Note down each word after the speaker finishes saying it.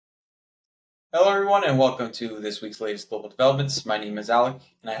Hello, everyone, and welcome to this week's latest global developments. My name is Alec,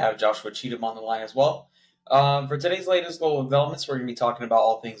 and I have Joshua Cheatham on the line as well. For today's latest global developments, we're going to be talking about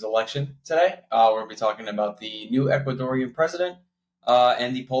all things election today. We're going to be talking about the new Ecuadorian president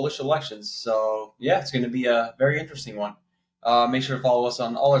and the Polish elections. So, yeah, it's going to be a very interesting one. Make sure to follow us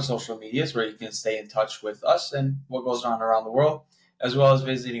on all our social medias where you can stay in touch with us and what goes on around the world, as well as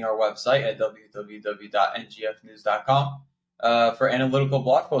visiting our website at www.ngfnews.com for analytical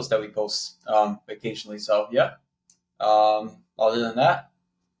blog posts that we post occasionally. So yeah. Other than that,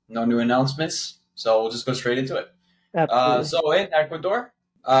 no new announcements. So we'll just go straight into it. Absolutely. So in Ecuador,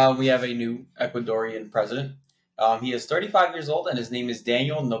 we have a new Ecuadorian president. He is 35 years old, and his name is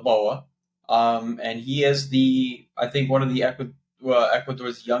Daniel Noboa. And he is I think, one of the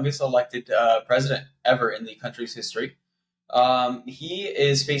Ecuador's youngest elected president ever in the country's history. He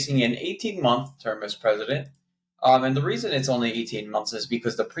is facing an 18-month term as president. And the reason it's only 18 months is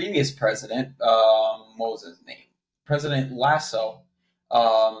because the previous president, what was his name? President Lasso,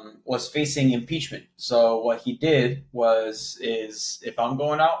 was facing impeachment. So what he did is if I'm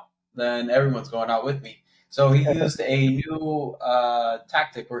going out, then everyone's going out with me. So he used a new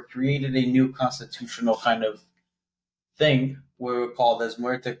tactic or created a new constitutional kind of thing we would call as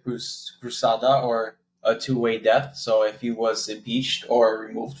muerte cruzada, or a two-way death. So if he was impeached or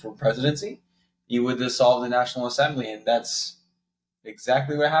removed from presidency, he would dissolve the National Assembly, and that's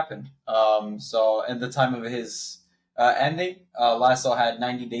exactly what happened. So at the time of his ending, Lasso had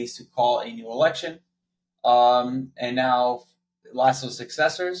 90 days to call a new election, and now Lasso's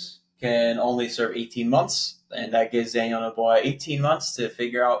successors can only serve 18 months, and that gives Daniel Noboa 18 months to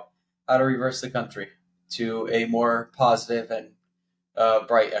figure out how to reverse the country to a more positive and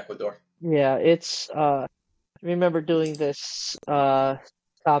bright Ecuador. Yeah, I remember doing this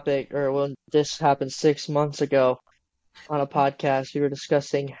topic or when this happened 6 months ago on a podcast. We were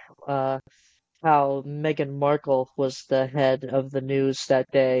discussing uh how Meghan Markle was the head of the news that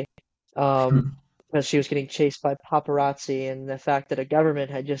day, um, because she was getting chased by paparazzi and the fact that a government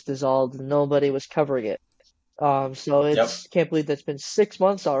had just dissolved and nobody was covering it. So Yep. it's can't believe that's been 6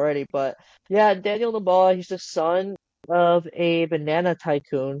 months already. But yeah, Daniel Noboa, he's the son of a banana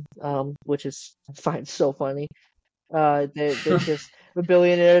tycoon, which is I find so funny. They're just a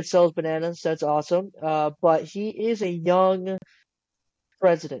billionaire that sells bananas. That's awesome. But he is a young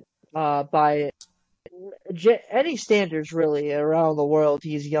president. By any standards really around the world,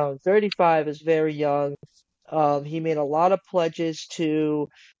 he's young. 35 is very young. He made a lot of pledges to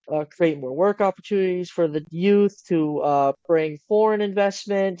create more work opportunities for the youth, to bring foreign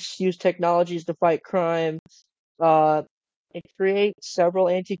investments, use technologies to fight crime, uh, and create several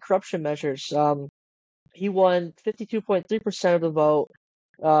anti-corruption measures. He won 52.3% of the vote.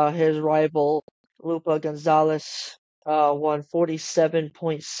 His rival, Lupa Gonzalez, won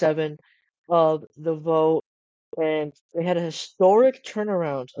 47.7 of the vote, and they had a historic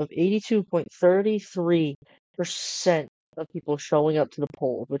turnaround of 82.33% of people showing up to the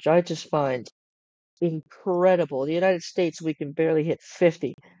polls, which I just find incredible. The United States, we can barely hit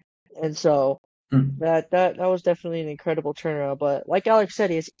 50, and so that was definitely an incredible turnaround. But like Alex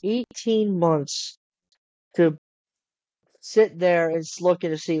said, he has 18 months to sit there and look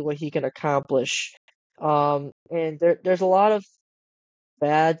and to see what he can accomplish. And there's a lot of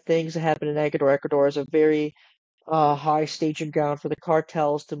bad things that happen in Ecuador. Ecuador is a very high staging ground for the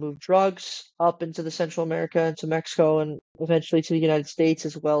cartels to move drugs up into the Central America, into Mexico, and eventually to the United States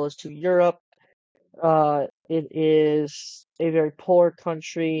as well as to Europe. It is a very poor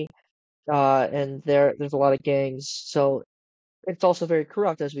country, and there's a lot of gangs. So it's also very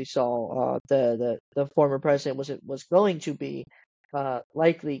corrupt, as we saw. The former president was going to be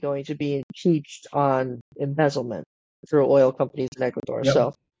likely going to be impeached on embezzlement through oil companies in Ecuador. Yep.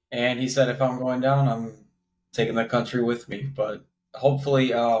 So And he said, if I'm going down, I'm taking the country with me. But hopefully,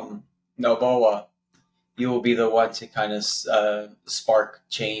 Noboa, he will be the one to kind of spark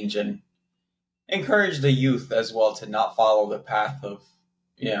change and encourage the youth as well to not follow the path of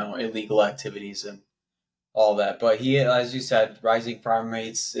illegal activities and all that. But he, as you said, rising crime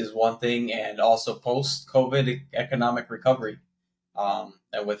rates is one thing, and also post-COVID economic recovery, and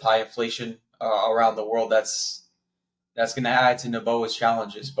with high inflation around the world, that's going to add to Noboa's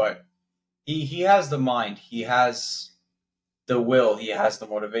challenges. But he has the mind, he has the will, he has the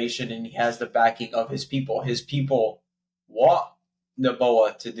motivation, and he has the backing of his people. His people want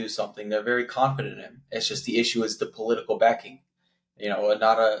Noboa to do something. They're very confident in him. It's just the issue is the political backing.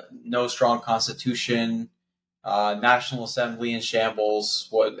 Not a no strong constitution, National Assembly in shambles.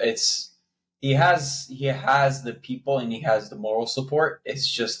 What it's he has the people and he has the moral support. It's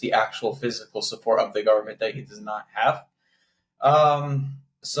just the actual physical support of the government that he does not have. Um,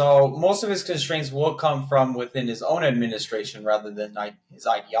 So most of his constraints will come from within his own administration rather than his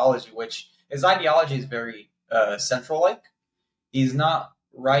ideology, which his ideology is very central like. He's not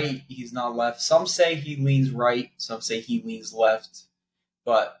right, he's not left. Some say he leans right, some say he leans left.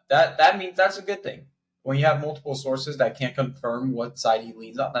 But that means that's a good thing. When you have multiple sources that can't confirm what side he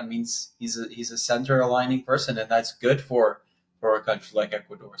leans on, that means he's a center aligning person, and that's good for a country like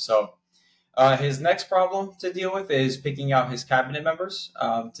Ecuador. So his next problem to deal with is picking out his cabinet members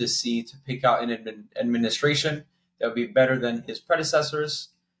to pick out an administration that would be better than his predecessors.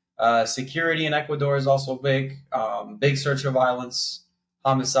 Security in Ecuador is also big. Big search of violence,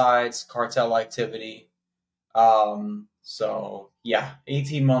 homicides, cartel activity. So yeah,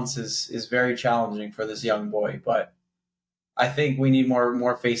 18 months is very challenging for this young boy, but I think we need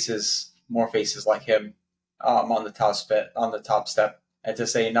more faces like him on the top step, and to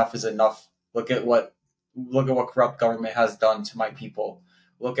say enough is enough. Look at what corrupt government has done to my people.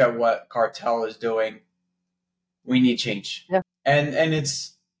 Look at what cartel is doing. We need change, Yeah, and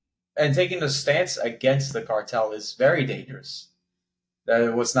taking a stance against the cartel is very dangerous.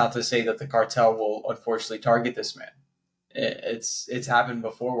 That was not to say that the cartel will unfortunately target this man. It's happened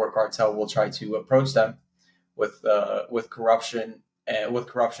before where cartel will try to approach them with corruption and with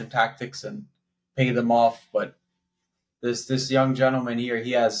corruption tactics and pay them off. But this young gentleman here,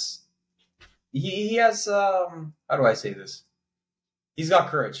 he has how do I say this? He's got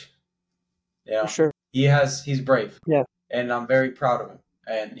courage. for Yeah, sure. he's brave, Yeah, and I'm very proud of him.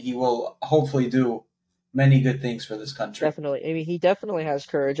 And he will hopefully do many good things for this country. definitely. I mean, he definitely has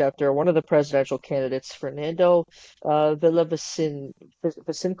courage after one of the presidential candidates, Fernando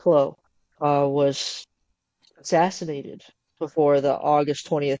Villavicencio, was assassinated before the August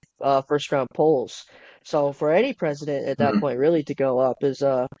 20th first round polls. So for any president at that Mm. point really to go up is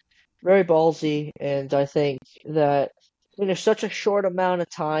very ballsy, and I think that in such a short amount of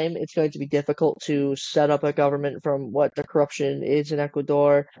time, it's going to be difficult to set up a government from what the corruption is in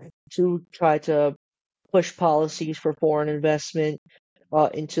Ecuador to try to push policies for foreign investment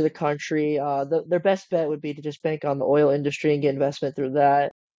into the country. Their best bet would be to just bank on the oil industry and get investment through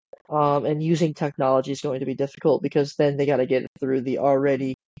that. And using technology is going to be difficult because then they got to get it through the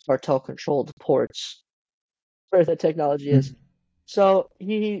already cartel-controlled ports where the technology is. Mm. So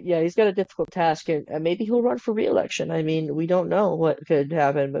yeah, he's got a difficult task, and maybe he'll run for re-election. I mean, we don't know what could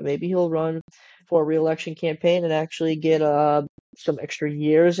happen, but maybe he'll run for a re-election campaign and actually get some extra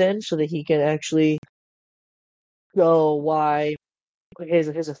years in so that he can actually show why his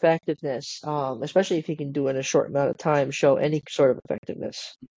effectiveness, especially if he can do it in a short amount of time, show any sort of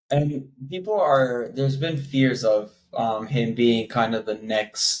effectiveness. And there's been fears of him being kind of the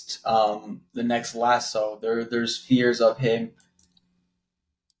next Lasso. There's fears of him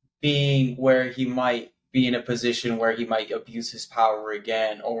being where he might be in a position where he might abuse his power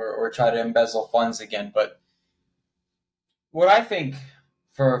again or try to embezzle funds again. But what I think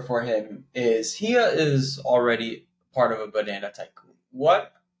for him is he is already part of a banana tycoon.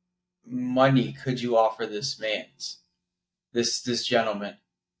 What money could you offer this gentleman?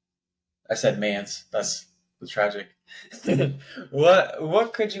 I said man's. That's tragic.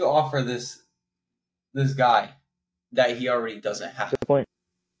 What could you offer this guy that he already doesn't have? Good point.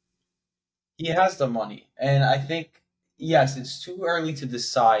 He has the money, and I think yes, it's too early to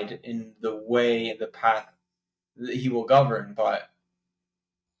decide in the way and the path that he will govern. But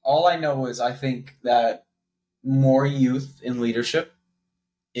all I know is I think that more youth in leadership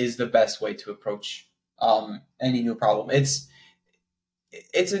is the best way to approach any new problem. It's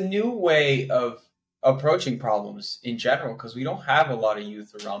a new way of approaching problems in general because we don't have a lot of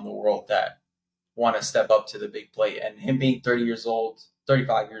youth around the world that want to step up to the big plate. And him being 30 years old,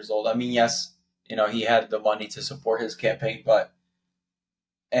 35 years old, I mean, yes, he had the money to support his campaign, but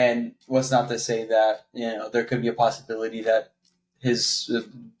and what's not to say that there could be a possibility that his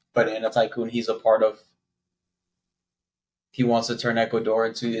banana tycoon he's a part of, he wants to turn Ecuador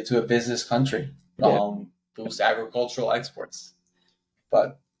into a business country, Yeah, boost agricultural exports,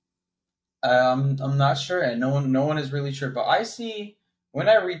 but I'm not sure, and no one is really sure. But I see when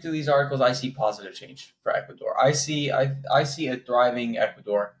I read through these articles, I see positive change for Ecuador. I see a thriving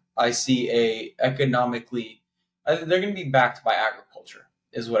Ecuador. I see a economically they're going to be backed by agriculture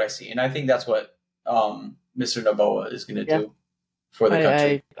is what I see, and I think that's what Mr. Noboa is going to yeah, do for the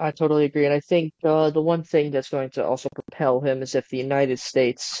country. I totally agree, and I think the one thing that's going to also propel him is if the United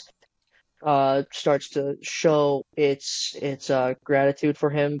States starts to show its gratitude for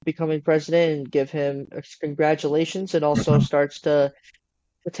him becoming president and give him congratulations, and also starts to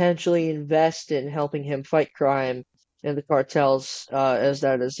potentially invest in helping him fight crime and the cartels, as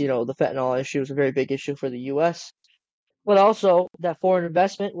that is, the fentanyl issue is a very big issue for the U.S. But also, that foreign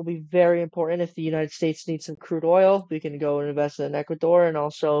investment will be very important. If the United States needs some crude oil, we can go and invest in Ecuador. And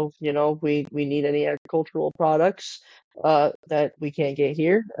also, we need any agricultural products that we can't get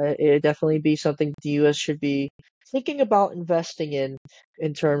here. It'd definitely be something the U.S. should be thinking about investing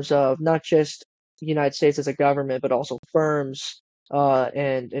in terms of not just the United States as a government, but also firms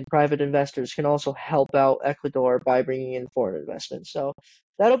and private investors can also help out Ecuador by bringing in foreign investment. So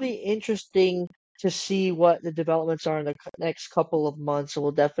that'll be interesting to see what the developments are in the next couple of months. So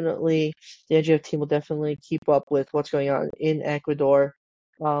the NGF team will definitely keep up with what's going on in Ecuador.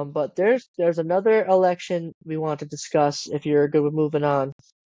 But there's another election we want to discuss if you're good with moving on.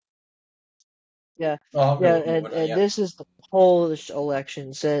 Yeah, Oh, I'm good yeah, with and, moving on. and Yeah. this is the Polish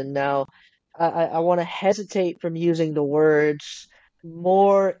elections. And now I want to hesitate from using the words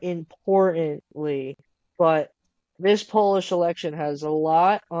more importantly, but this Polish election has a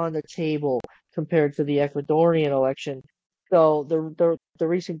lot on the table compared to the Ecuadorian election. So the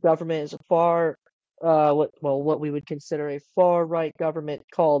recent government is a what we would consider a far right government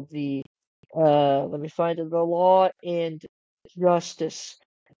called the let me find it, the Law and Justice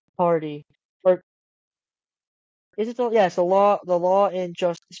Party. Or is it the, yeah, it's the Law and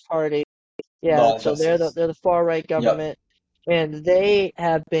Justice Party. Yeah, Law and so they're the justice. they're the far right Yep. government, and they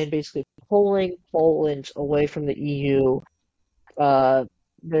have been basically pulling Poland away from the EU. Uh,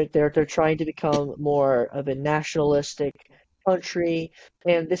 they're trying to become more of a nationalistic country,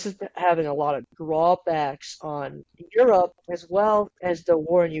 and this is having a lot of drawbacks on Europe as well as the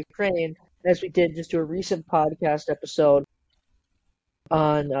war in Ukraine. As we did just do a recent podcast episode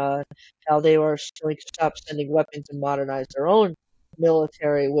on how they were going to stop sending weapons and modernize their own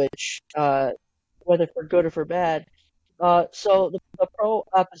military, which, whether for good or for bad. So the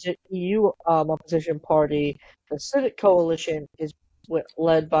pro-opposite EU opposition party, the Civic Coalition, is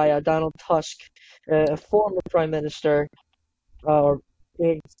led by Donald Tusk, a former prime minister. Uh,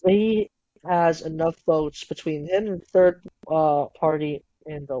 he has enough votes between him and the third party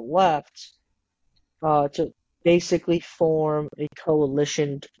in the left to basically form a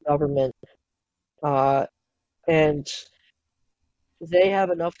coalition government, uh, and they have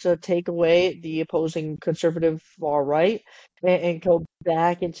enough to take away the opposing conservative far right and go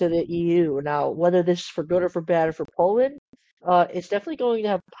back into the EU. Now, whether this is for good or for bad or for Poland, it's definitely going to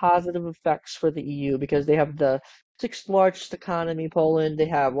have positive effects for the EU because they have the sixth largest economy, Poland. They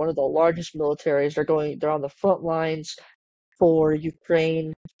have one of the largest militaries. They're on the front lines for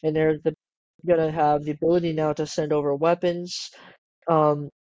Ukraine, and gonna have the ability now to send over weapons um,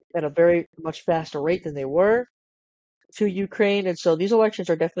 at a very much faster rate than they were to Ukraine. And so these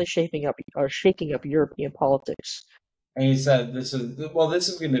elections are definitely shaking up European politics. And he said this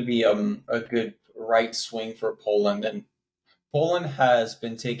is going to be a good right swing for Poland, and Poland has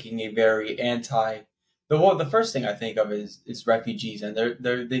been taking a very anti. The first thing I think of is refugees, and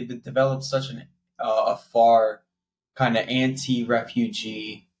they've developed such a far kind of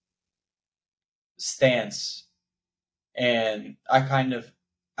anti-refugee stance, and I kind of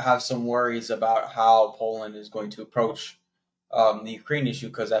have some worries about how Poland is going to approach the Ukraine issue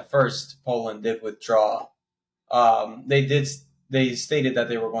because at first Poland did withdraw. They did. They stated that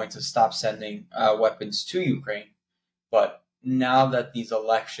they were going to stop sending weapons to Ukraine, but now that these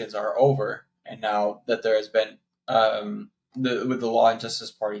elections are over, and now that there has been with the Law and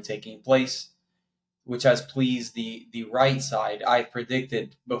Justice Party taking place, which has pleased the right side, I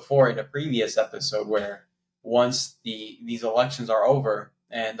predicted before in a previous episode where once these elections are over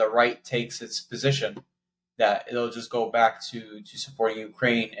and the right takes its position, that it'll just go back to supporting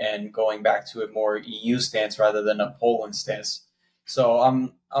Ukraine and going back to a more EU stance rather than a Poland stance. So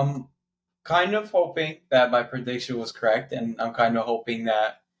I'm kind of hoping that my prediction was correct, and I'm kind of hoping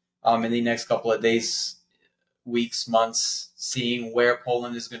that in the next couple of days, weeks, months, seeing where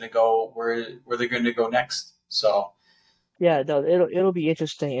Poland is going to go, where they're going to go next. So Yeah, no, it'll be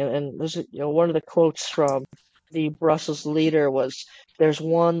interesting. And there's one of the quotes from the Brussels leader was, "There's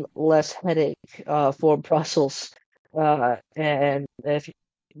one less headache for Brussels," and if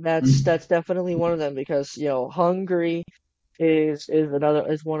that's definitely one of them because Hungary is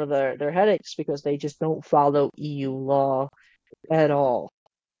one of their headaches because they just don't follow EU law at all.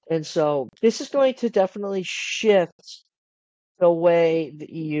 And so this is going to definitely shift the way the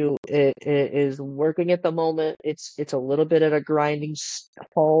EU is working at the moment. It's a little bit at a grinding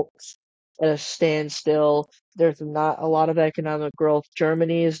halt, at a standstill. There's not a lot of economic growth.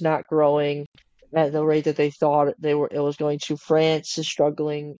 Germany is not growing at the rate that they thought it was going to. France is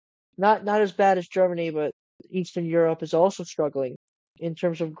struggling, not as bad as Germany, but Eastern Europe is also struggling in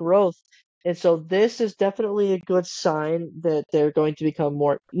terms of growth. And so this is definitely a good sign that they're going to become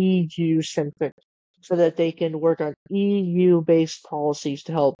more EU centric so that they can work on EU-based policies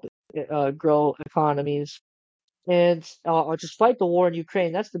to help grow economies and just fight the war in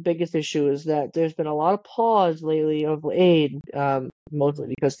Ukraine. That's the biggest issue, is that there's been a lot of pause lately of aid, mostly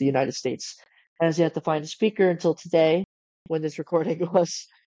because the United States has yet to find a speaker until today, when this recording was,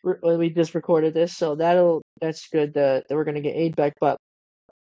 when we just recorded this. So that's good that we're going to get aid back. But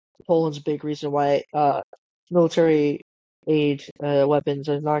Poland's a big reason why military aid, weapons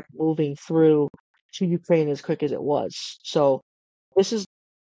are not moving through to Ukraine as quick as it was. So this is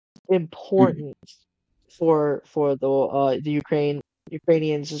Mhm. important for the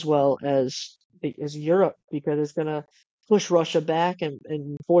Ukrainians, as well as Europe, because it's gonna push Russia back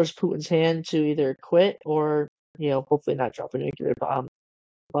and force Putin's hand to either quit or, hopefully not drop a nuclear bomb,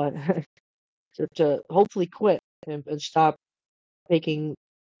 but to hopefully quit and stop taking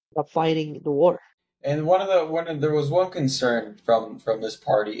stop fighting the war. And there was one concern from this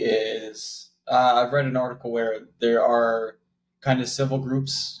party is I've read an article where there are kind of civil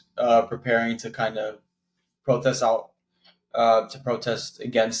groups preparing to kind of protest out to protest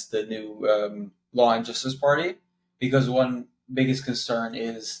against the new Law and Justice Party, because one biggest concern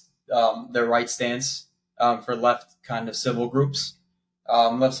is their right stance for left kind of civil groups.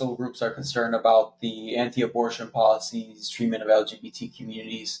 Left civil groups are concerned about the anti-abortion policies, treatment of LGBT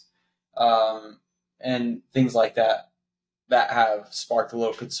communities, um, and things like that that have sparked a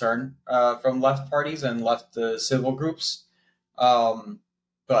little concern from left parties and left civil groups. Um,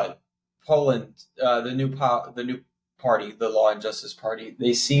 but Poland, the new party, the Law and Justice Party,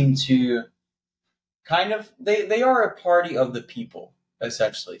 they seem to kind of they are a party of the people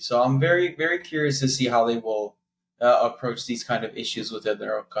essentially. So I'm very curious to see how they will approach these kind of issues within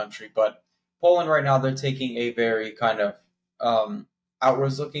their own country. But Poland right now, they're taking a very kind of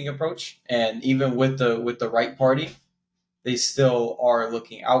outwards looking approach, and even with the right party, they still are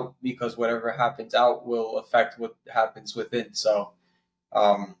looking out, because whatever happens out will affect what happens within. So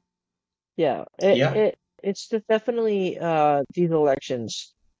um, Yeah, yeah. it's definitely these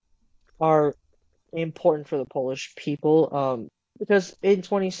elections are important for the Polish people, because in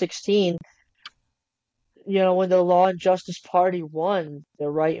 2016, when the Law and Justice Party won, the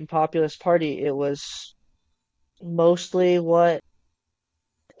right and populist party, it was mostly what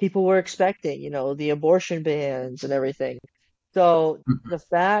people were expecting, the abortion bans and everything. So Mhm. the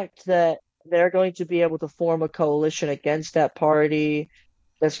fact that they're going to be able to form a coalition against that party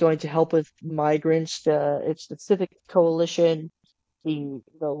that's going to help with migrants, it's the Civic Coalition, the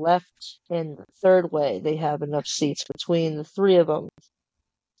left and the Third Way, they have enough seats between the three of them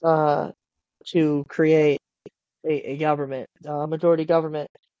uh, to create a government, a majority government.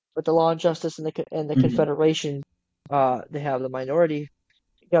 But the Law and Justice and the Mhm. Confederation, they have the minority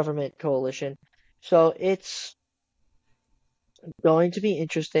government coalition. So it's going to be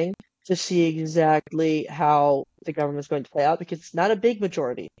interesting to see exactly how the government's going to play out, because it's not a big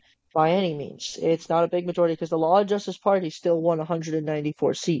majority by any means. It's not a big majority because the Law and Justice Party still won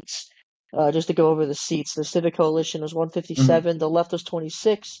 194 seats. Just to go over the seats, the Civic Coalition was Mhm. 157, the Left was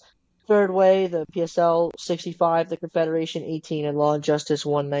 26, Third Way, the PSL 65, the Confederation 18, and Law and Justice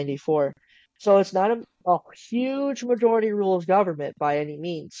 194. So it's not a huge majority rules government by any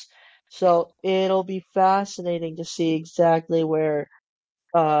means. So it'll be fascinating to see exactly where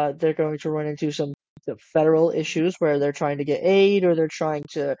they're going to run into some the federal issues where they're trying to get aid, or they're trying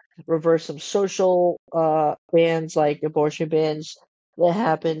to reverse some social bans like abortion bans that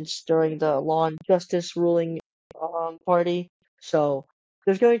happened during the Law and Justice ruling party. So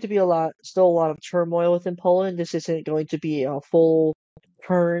there's going to be still a lot of turmoil within Poland. This isn't going to be a full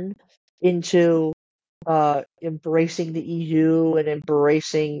turn into embracing the EU and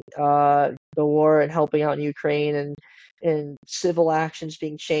embracing the war and helping out in Ukraine, and civil actions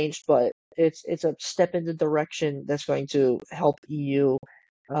being changed, but it's a step in the direction that's going to help EU,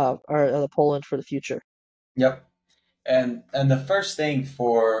 or Poland for the future. Yep. And the first thing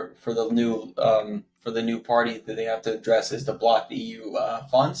for the new party that they have to address is to block the EU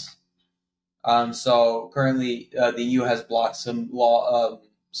funds. So currently, the EU has blocked some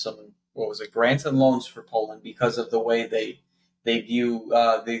what was it, grants and loans for Poland because of the way they view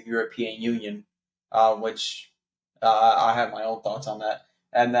the European Union, which I have my own thoughts on that.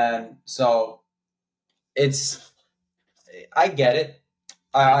 And then so it's I get it.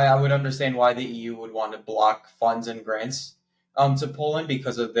 I would understand why the EU would want to block funds and grants to Poland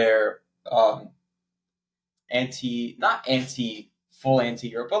because of their not anti full anti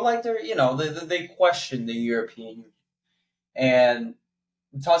Europe, but like they're they question the European Union. And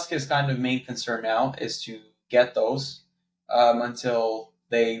Tusk's kind of main concern now is to get those until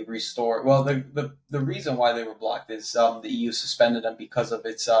they restore. Well, the reason why they were blocked is the EU suspended them because of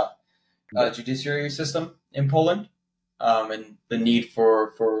its Yeah. judiciary system in Poland, and the need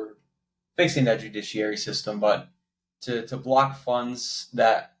for fixing that judiciary system, but to block funds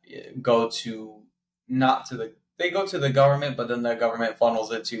that go to not to the they go to the government, but then the government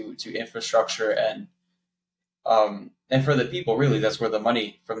funnels it to infrastructure and for the people. Really, that's where the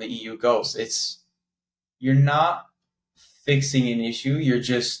money from the EU goes. You're not fixing an issue; you're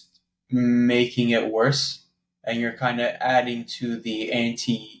just making it worse, and you're kind of adding to the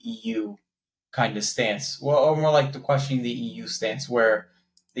anti-EU kind of stance. Well, or more like the questioning the EU stance, where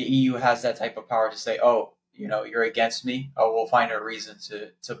the EU has that type of power to say, "Oh, you're against me. Oh, we'll find a reason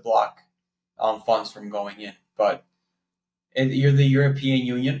to block funds from going in." But you're the European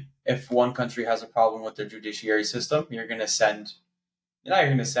Union. If one country has a problem with their judiciary system, you're going to send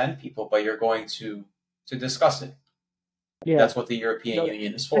people, but you're going to discuss it. Yeah. That's what the European No,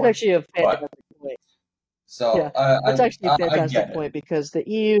 Union is that's for. actually a But fantastic point. so Yeah, that's actually a I fantastic get it. point because the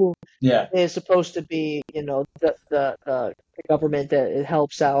EU Yeah. is supposed to be, the government that it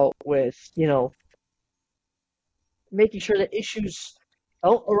helps out with, making sure that issues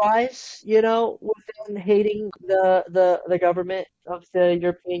don't arise, within hating the government of the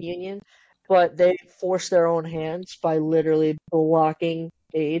European Union, but they force their own hands by literally blocking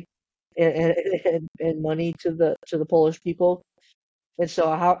aid and, and money to the Polish people. And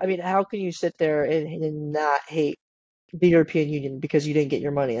so how can you sit there and not hate the European Union because you didn't get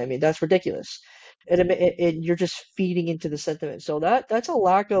your money? I mean, that's ridiculous. And you're just feeding into the sentiment. So that's a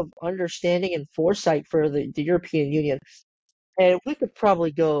lack of understanding and foresight for the European Union. And we could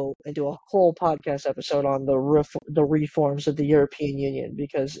probably go and do a whole podcast episode on the reforms of the European Union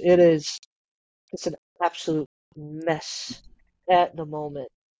because it's an absolute mess at the moment,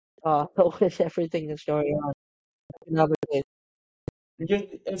 with everything that's going on economically.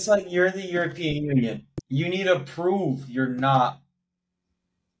 It's like you're the European Union. You need to prove you're not.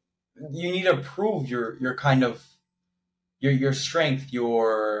 You need to prove your kind of your strength.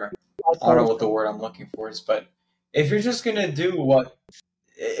 Your I don't know what the Bipartisan. word I'm looking for is, but if you're just gonna do what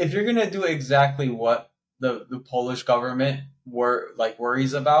if you're gonna do exactly what the Polish government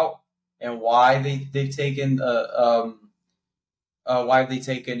worries about and why they've taken why have they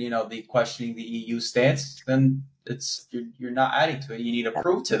taken the questioning the EU stance, then you're not adding to it. You need to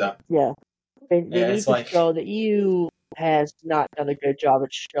prove to them. Yeah. They Yeah, need it's to like show the EU has not done a good job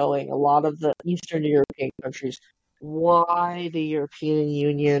at showing a lot of the Eastern European countries why the European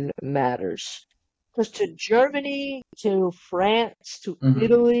Union matters. Because to Germany, to France, to mhm.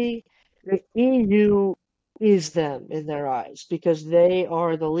 Italy, the EU is them in their eyes because they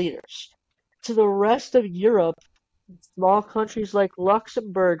are the leaders. To the rest of Europe, small countries like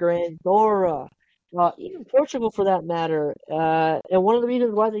Luxembourg or Andorra, even Portugal for that matter. And one of the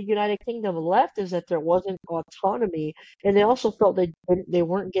reasons why the United Kingdom left is that there wasn't autonomy, and they also felt they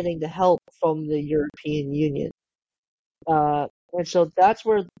weren't getting the help from the European Union. And so that's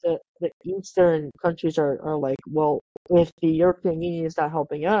where the Eastern countries are like, well, if the European Union is not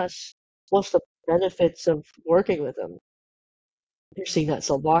helping us, what's the benefits of working with them? You're seeing that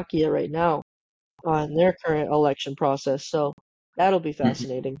Slovakia right now on their current election process, so that'll be Mhm.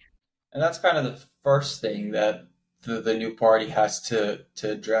 fascinating. And that's kind of the first thing that the new party has to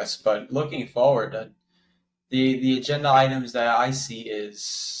address. But looking forward, the agenda items that I see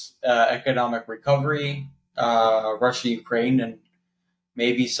is economic recovery, Russia, Ukraine, and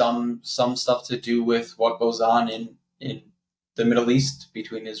maybe some stuff to do with what goes on in the Middle East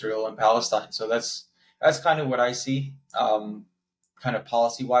between Israel and Palestine. So that's kind of what I see, kind of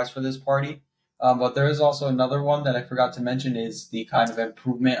policy wise for this party. But there is also another one that I forgot to mention is the kind of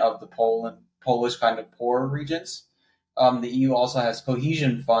improvement of the Polish kind of poor regions. The EU also has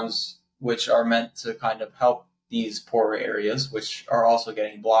cohesion funds, which are meant to kind of help these poorer areas, which are also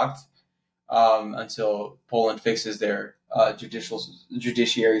getting blocked until Poland fixes their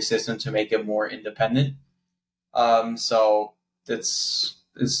judiciary system to make it more independent. So it's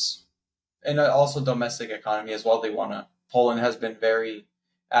and also domestic economy as well. They want to. Poland has been very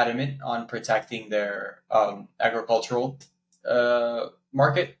adamant on protecting their agricultural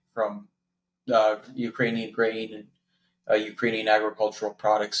market from Ukrainian grain and Ukrainian agricultural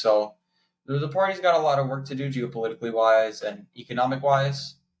products. So the party's got a lot of work to do geopolitically wise and economic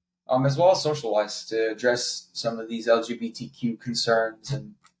wise, as well as social wise, to address some of these LGBTQ concerns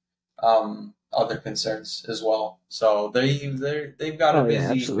and other concerns as well. So they've got a Oh yeah,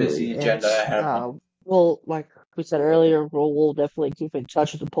 busy absolutely. And agenda ahead of them. like we said earlier, we'll definitely keep in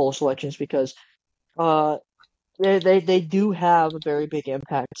touch with the Polish elections because uh they do have a very big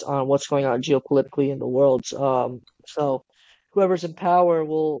impact on what's going on geopolitically in the world. So whoever's in power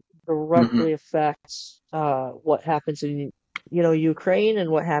will Mm-hmm. directly affect what happens Ukraine and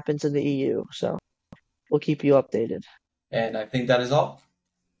what happens in the EU. So we'll keep you updated. And I think that is all.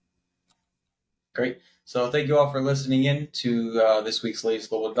 Great. So thank you all for listening in to this week's latest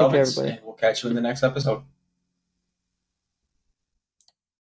global Take care, developments, everybody. and we'll catch you in the next episode.